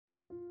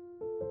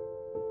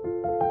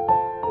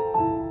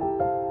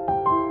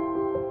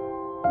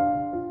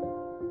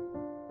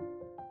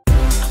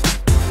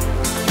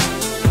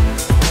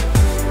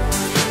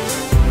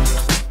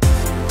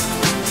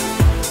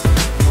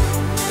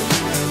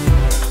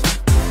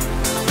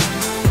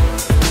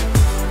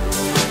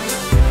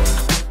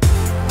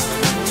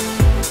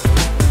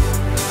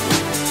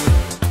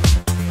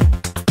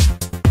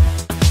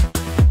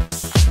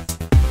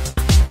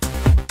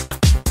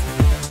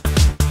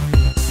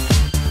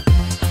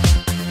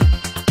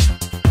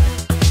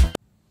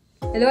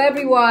Hello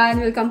everyone,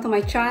 welcome to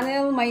my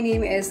channel. My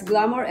name is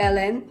Glamour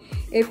Ellen.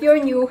 If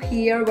you're new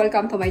here,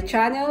 welcome to my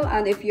channel,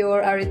 and if you're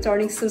a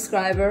returning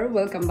subscriber,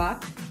 welcome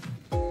back.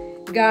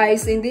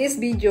 Guys, in this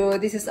video,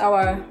 this is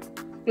our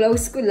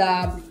close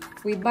collab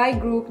with my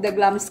group, the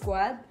Glam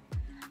Squad.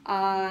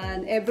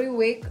 And every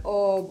week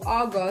of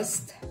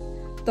August,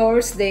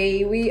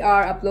 Thursday, we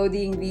are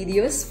uploading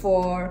videos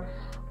for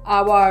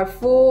our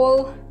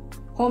full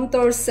home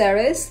tour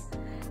series.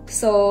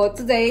 So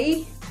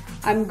today,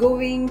 I'm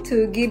going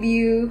to give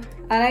you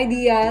an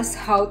ideas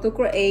how to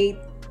create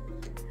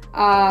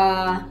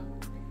a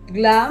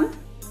glam,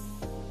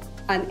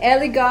 an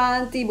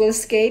elegant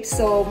tablescape.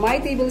 So my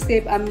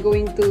tablescape I'm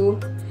going to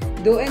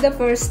do in the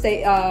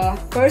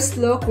first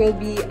look will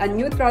be a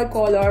neutral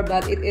color,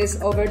 but it is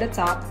over the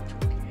top.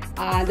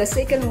 The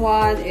second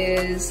one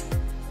is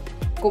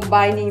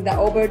combining the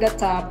over the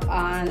top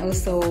and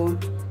also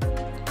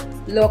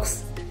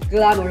looks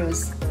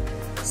glamorous.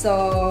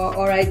 So,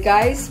 alright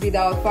guys,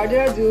 without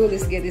further ado,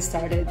 let's get it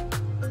started.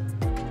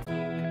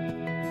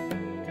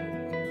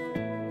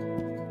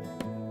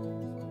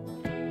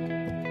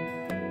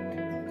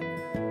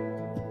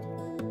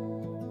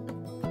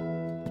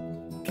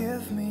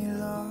 Give me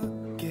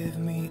love, give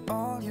me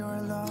all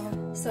your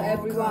love. So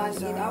everyone,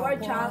 in our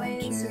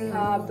challenge, we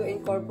have to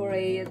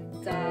incorporate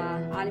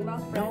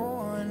animal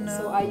print.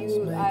 So I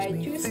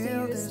choose to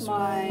use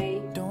my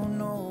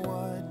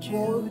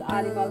gold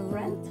animal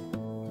print.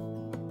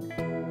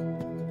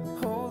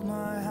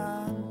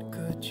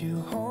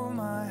 You hold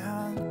my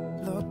hand,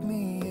 look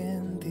me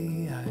in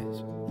the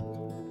eyes.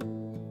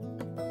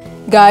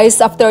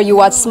 Guys, after you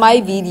watch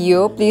my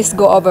video, please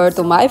go over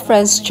to my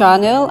friend's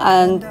channel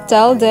and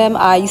tell them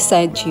I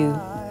sent you.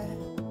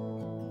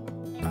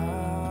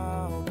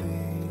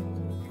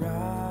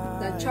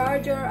 The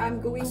charger I'm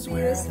going to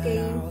use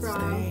came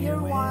from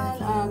Pure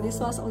One.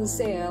 This was on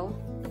sale,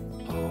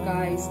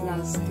 guys,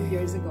 last 2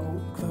 years ago.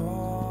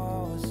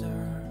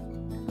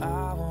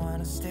 I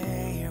wanna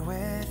stay here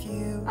with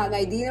you. And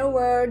my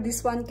dinnerware,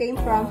 this one came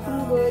from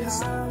Home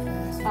Goods,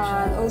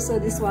 and also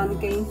this one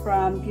came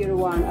from Pure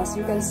One. As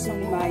you can see,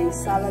 my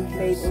salad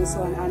plate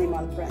also an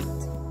animal print.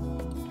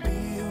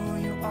 Be who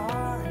you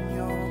are and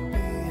you'll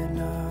be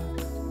enough.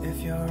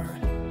 If you're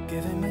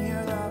giving me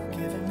your love,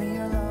 giving me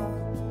your love.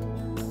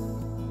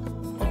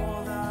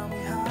 All that we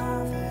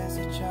have is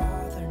each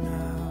other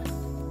now.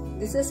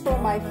 This is for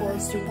my 4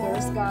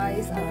 stickers,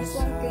 guys, and this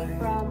one came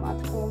from at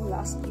home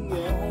last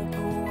year.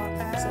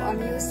 So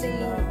I'm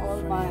using all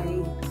my,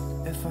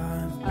 this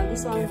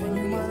one will be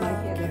my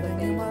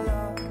favorite,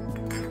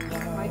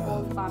 my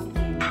old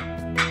pumpkin.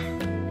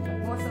 But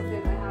most of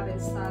them I have in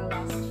style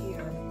last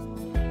year,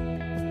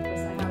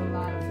 because I have a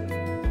lot of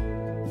them.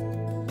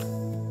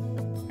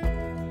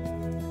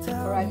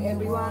 Alright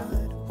everyone,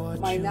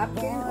 my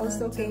napkin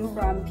also came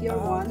from Pure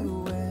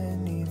One.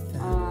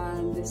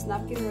 And this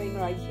napkin ring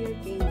right here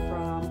came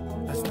from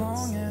Home Goods. As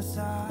long as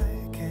I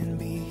can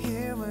be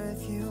here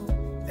with you,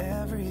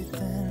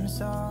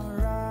 everything's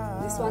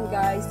alright. This one,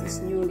 guys, is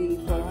newly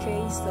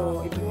purchased,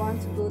 so if you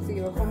want to go to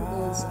your Home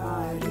Goods,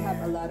 we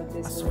have a lot of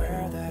this.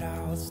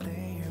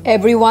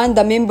 Everyone,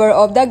 the member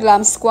of the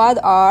Glam Squad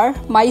are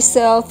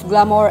myself,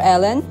 Glamour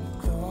Ellen,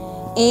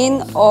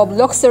 N of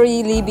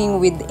Luxury Living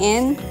with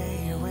N,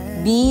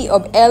 B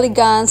of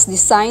Elegance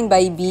Designed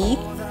by B,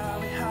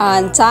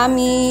 and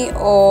Tammy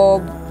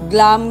of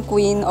Glam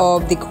Queen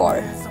of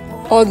Decor.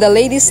 All the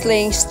ladies'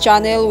 links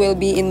channel will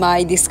be in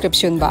my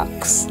description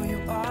box.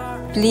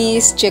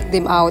 Please check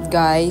them out,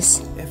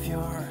 guys.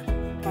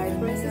 My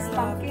Princess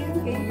Pumpkin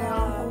came from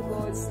Home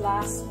Goods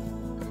last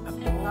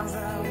year.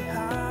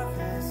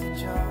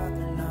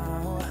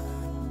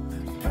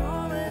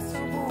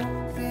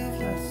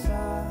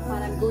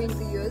 And I'm going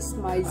to use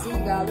my Z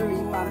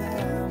Gallery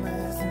pumpkin.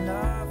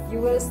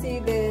 You will see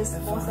this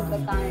most of the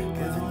time.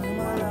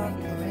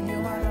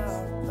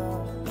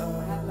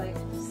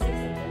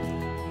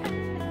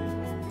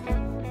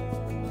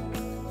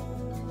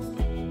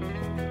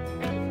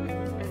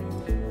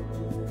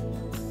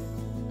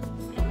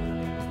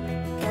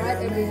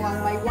 Everyone,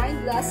 my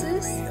wine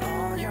glasses,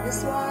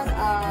 this one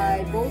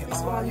I bought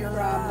this one from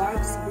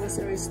Mark's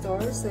grocery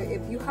store. So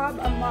if you have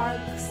a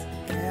Mark's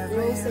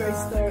grocery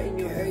store in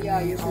your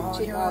area, you should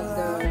check out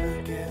the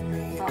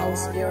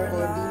houseware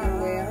or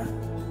dinnerware.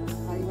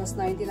 It was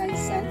 99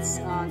 cents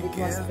and it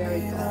was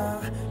very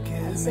tall.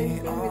 And same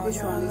thing with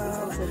this one, this is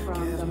also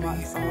from the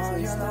Mark's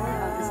grocery store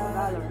and it's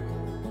 $1.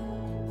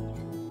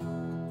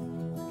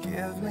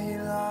 Give me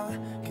love,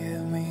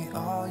 give me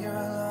all your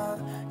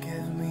love,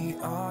 give me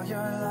all your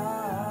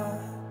love.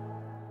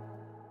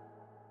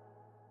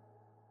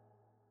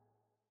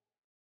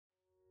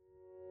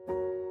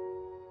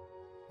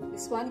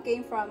 This one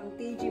came from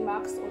TG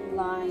Maxx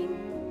online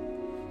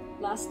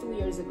last 2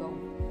 years ago.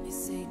 You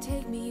say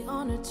take me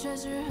on a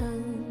treasure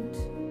hunt.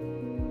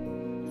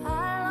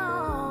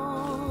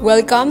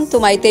 Welcome to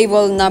my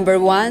table number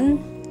 1.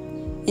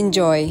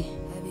 Enjoy.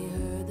 Have you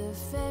heard the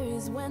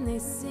fairies when they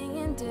sing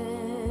and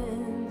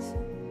dance?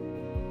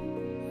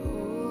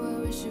 Oh, I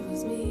wish it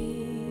was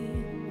me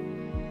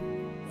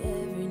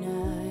every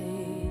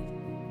night.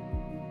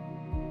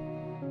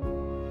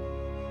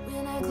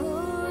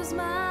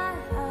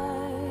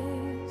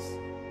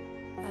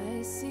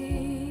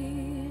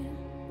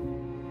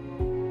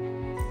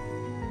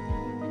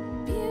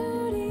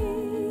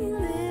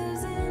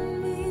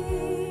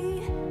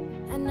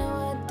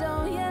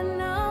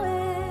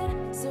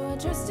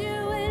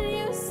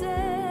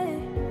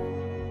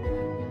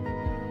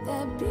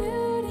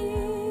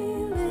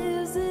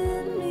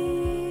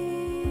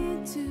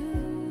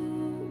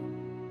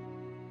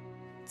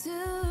 Later,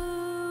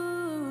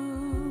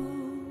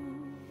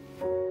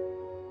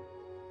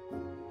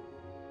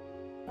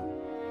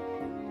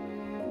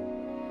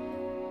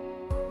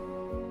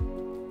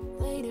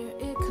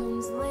 it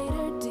comes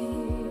later,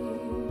 dear.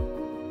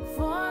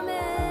 For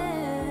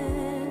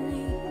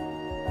many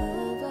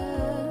of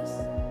us,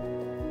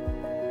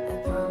 I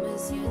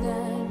promise you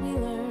that we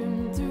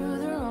learn through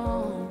the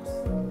wrongs,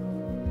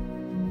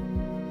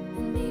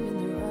 and even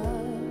the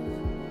rough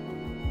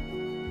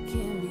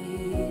can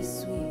be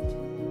sweet.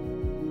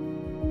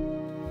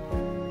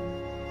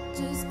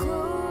 Just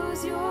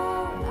close your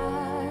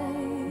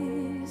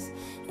eyes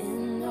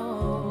and know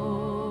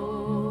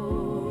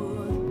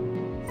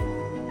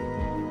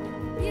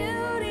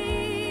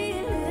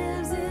beauty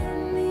lives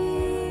in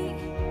me.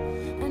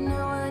 I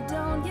know I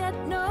don't yet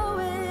know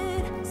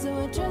it, so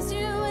I trust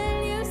you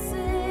when you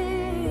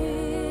say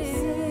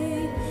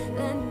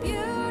that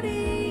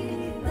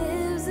beauty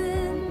lives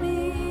in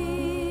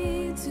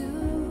me too.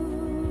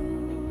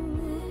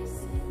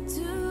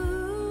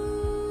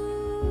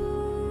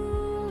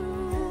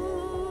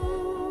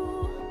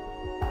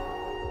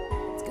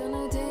 It's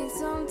gonna take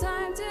some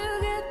time to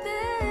get there.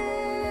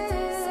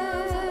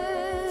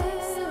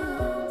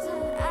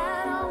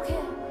 I don't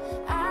care,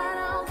 I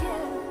don't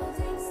care.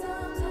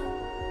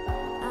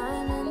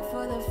 I'm in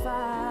for the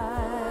fight.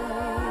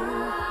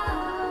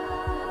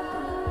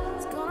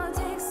 It's gonna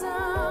take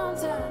some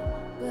time,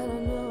 but I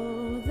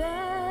know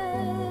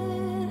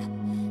that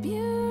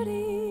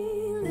beauty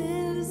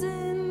lives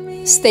in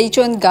me. Stay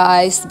tuned,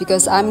 guys,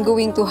 because I'm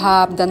going to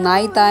have the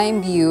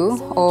nighttime view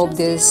of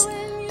this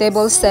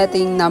table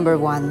setting number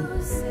 1.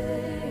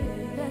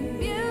 That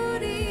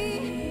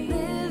beauty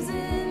lives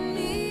in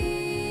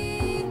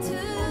me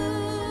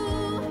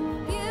too.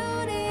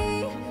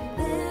 Beauty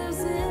lives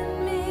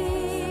in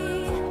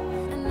me.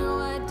 I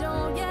know I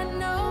don't yet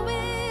know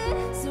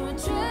it, so I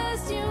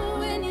trust you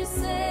when you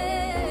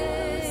say.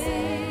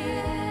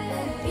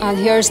 And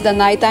here's the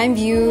nighttime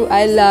view.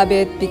 I love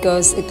it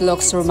because it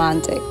looks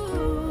romantic.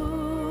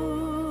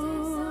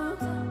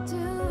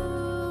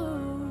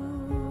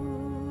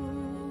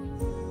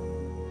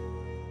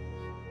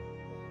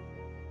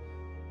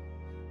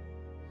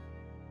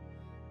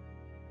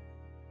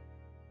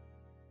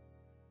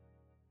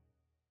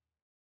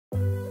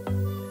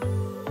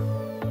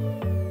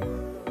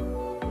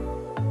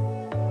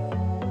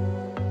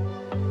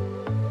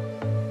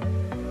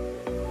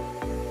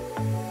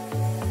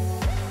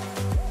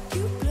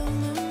 You blow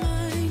my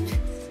mind.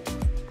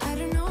 I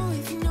don't know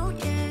if you know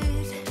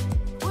yet.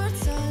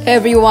 What's all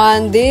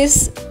Everyone,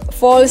 this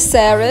fall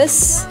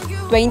series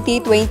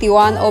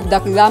 2021 of the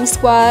Glam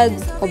Squad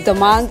of the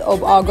month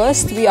of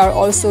August, we are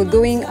also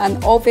doing an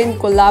open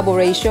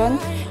collaboration.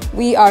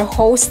 We are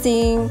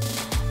hosting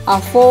a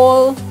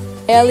fall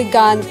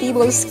elegant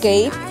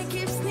tablescape I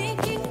keep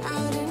sneaking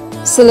out and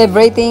out.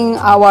 celebrating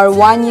our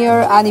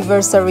 1-year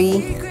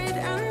anniversary Secret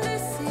under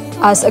sea.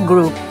 as a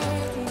group.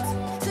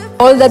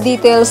 All the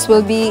details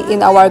will be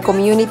in our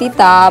community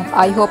tab.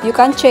 I hope you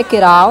can check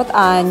it out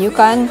and you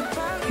can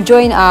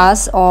join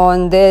us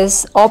on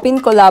this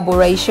open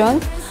collaboration.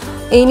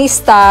 Any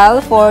style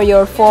for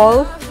your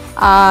fall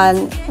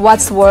and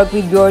what's work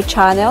with your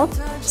channel.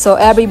 So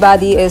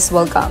everybody is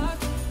welcome.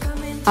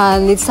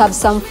 And let's have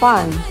some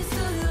fun.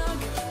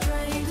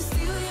 Trying to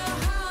steal your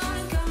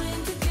heart,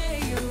 coming to get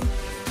you.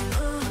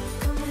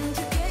 Coming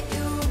to get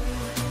you.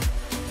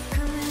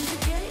 Coming to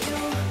get you.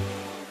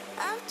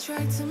 I've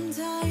tried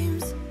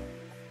sometimes,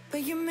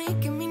 but you're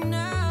making me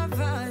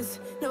nervous.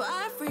 No,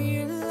 I've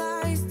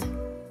realized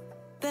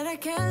that I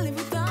can't live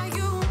without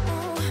you.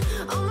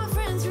 All my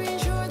friends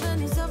reassure that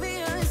it's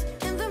obvious,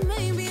 and that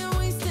maybe I'm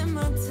wasting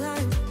my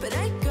time, but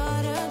I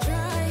gotta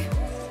try.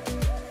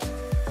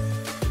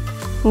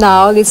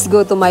 Now let's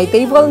go to my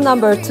table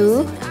number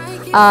 2.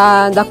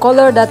 The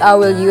color that I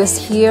will use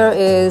here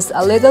is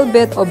a little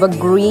bit of a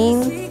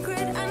green,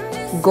 Secret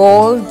under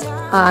gold,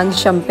 and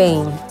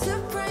champagne.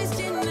 surprised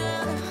you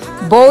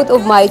now. Both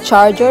of my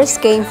chargers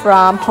came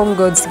from Home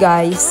Goods,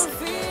 guys.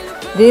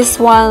 This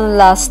one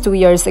last 2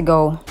 years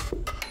ago.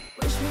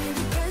 Wish me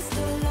the best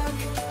of luck.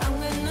 I'm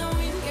gonna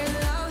win your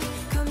love.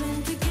 Coming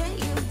to get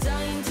you,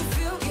 dying to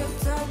feel your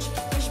touch.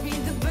 Wish me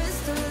the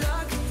best of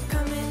luck.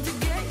 Coming to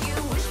get you.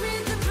 Wish me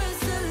the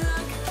best of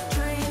luck.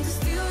 Trying to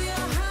steal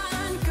your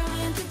hand.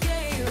 Coming to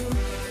get you.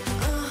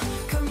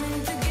 Coming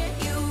to get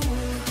you.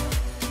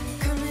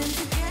 Coming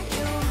to get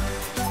you.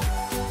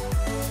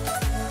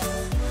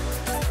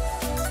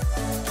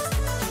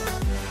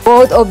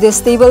 Both of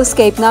this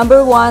tablescape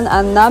number 1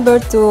 and number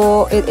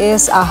 2, it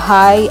is a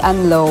high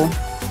and low.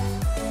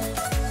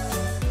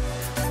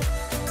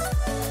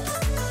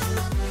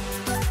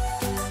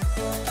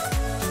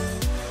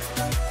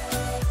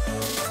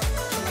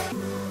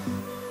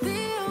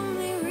 The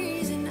only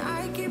reason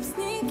I keep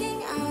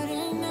sneaking out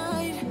at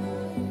night,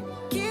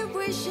 keep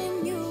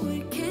wishing you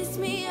would kiss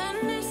me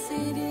under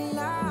city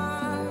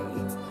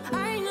lights.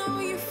 I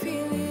know you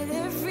feel it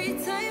every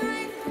time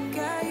I look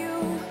at you.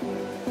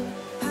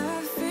 How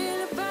I feel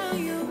about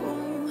you.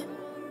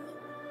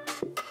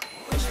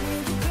 Wish me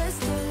the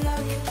best of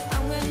luck.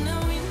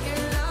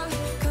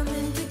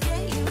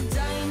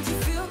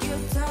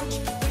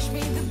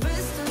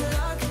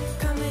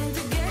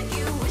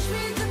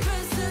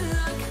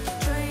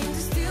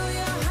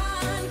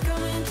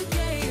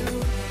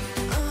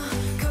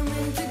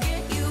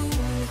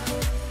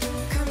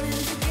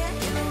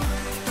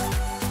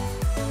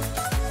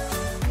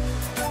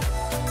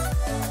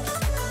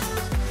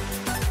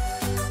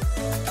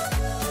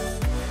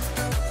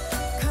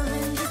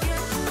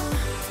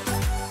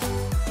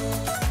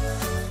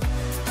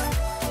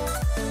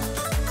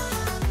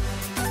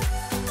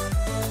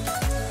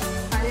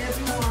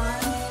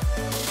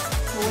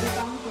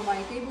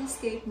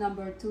 Tablescape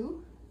number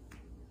 2.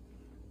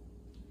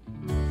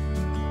 So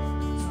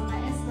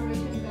my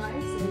inspiration,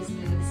 guys, is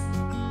this.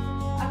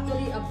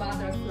 Actually a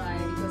butterfly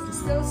because it's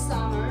still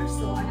summer,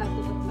 so I have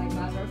to put my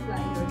butterfly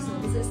here. So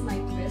this is my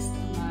twist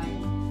on my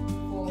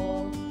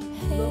fall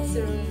look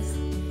series.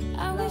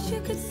 I wish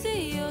you could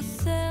see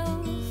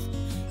yourself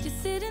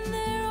just sitting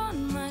there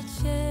on my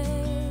chair.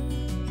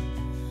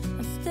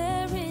 I'm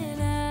staring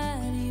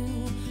at you,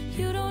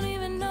 you don't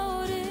even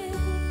notice.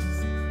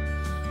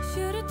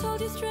 Should've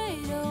told you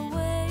straight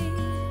away,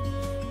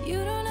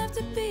 you don't have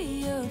to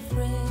be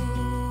afraid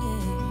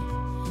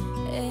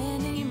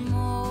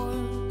anymore.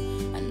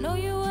 I know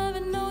you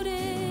haven't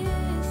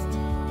noticed.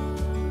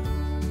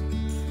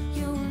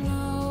 You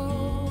know.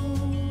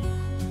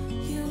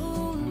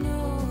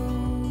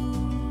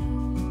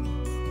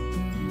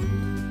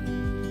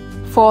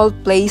 Fall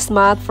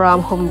placemat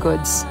from Home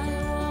Goods.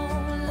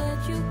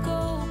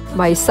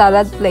 My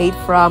salad plate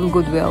from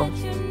Goodwill.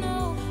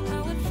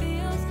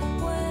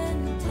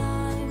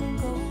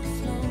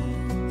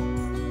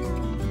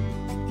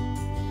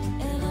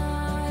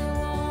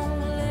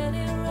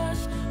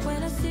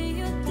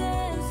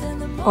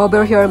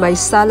 Over here, my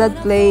salad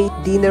plate,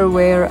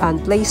 dinnerware, and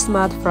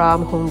placemat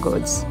from Home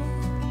Goods.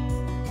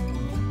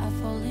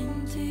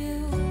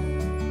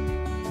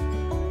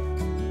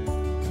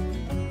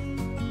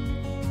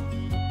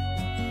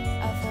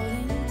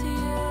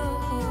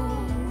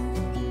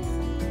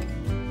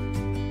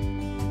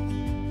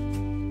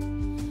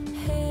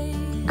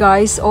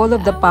 Guys, all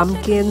of the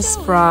pumpkins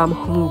from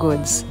Home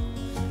Goods.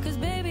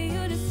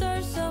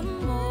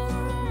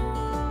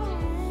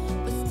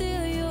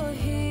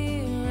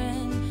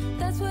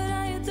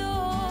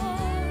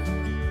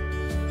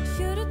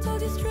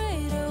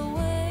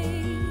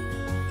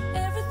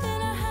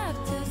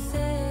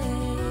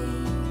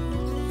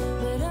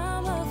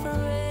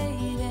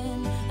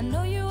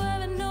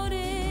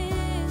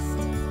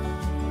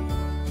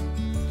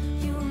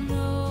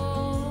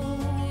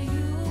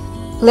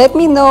 Let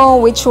me know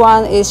which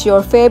one is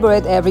your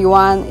favorite,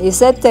 everyone.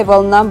 Is it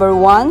table number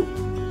 1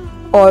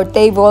 or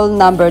table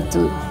number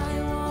 2?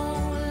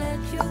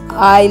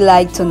 I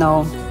like to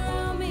know.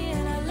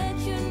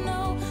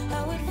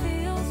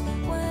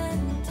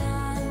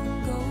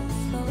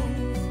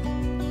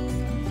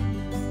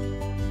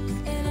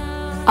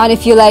 And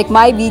if you like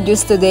my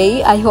videos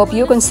today, I hope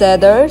you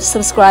consider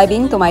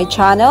subscribing to my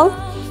channel.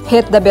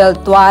 Hit the bell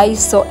twice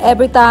so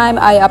every time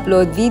I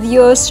upload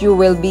videos, you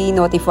will be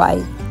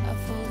notified.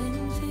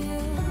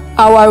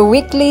 Our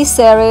weekly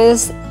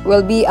series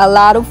will be a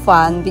lot of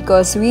fun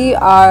because we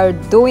are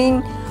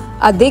doing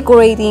a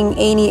decorating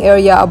any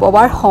area of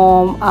our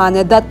home, and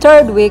the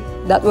third week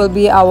that will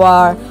be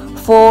our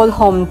fall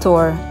home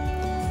tour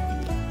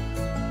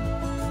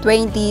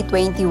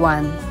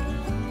 2021.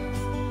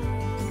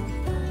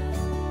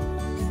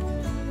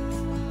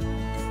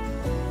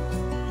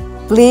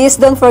 Please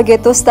don't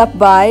forget to stop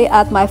by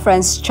at my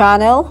friend's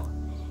channel,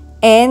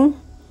 N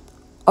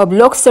of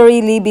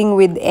Luxury Living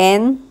with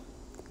N,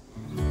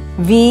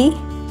 V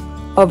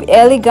of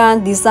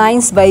Elegant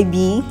Designs by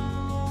B,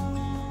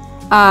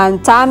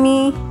 and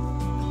Tammy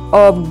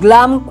of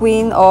Glam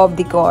Queen of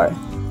Decor.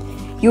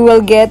 You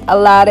will get a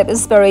lot of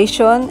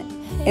inspiration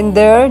in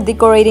their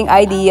decorating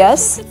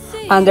ideas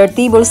and their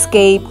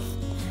tablescape,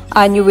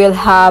 and you will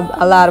have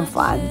a lot of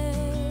fun.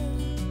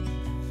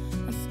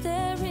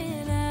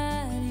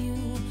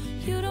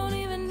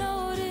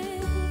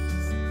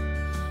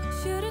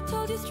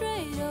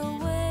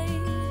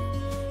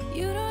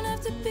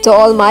 To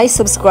all my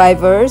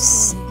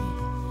subscribers,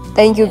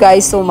 thank you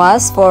guys so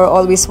much for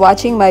always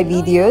watching my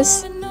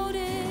videos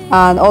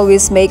and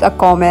always make a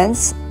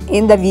comments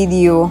in the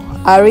video.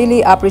 I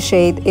really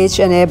appreciate each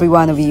and every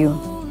one of you.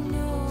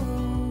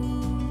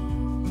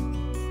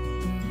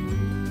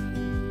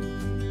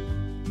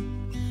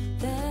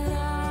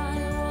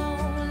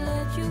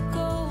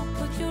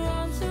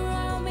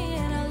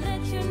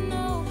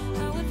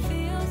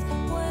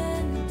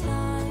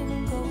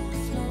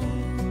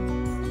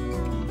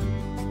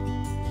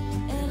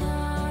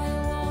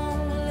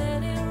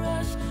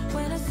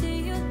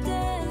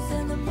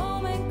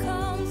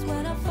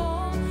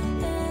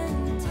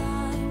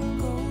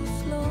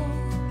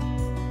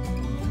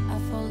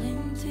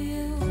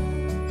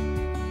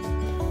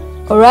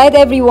 Alright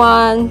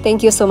everyone,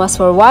 thank you so much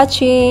for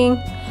watching,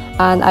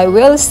 and I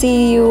will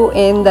see you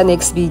in the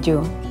next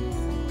video.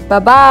 Bye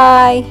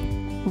bye,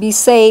 be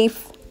safe.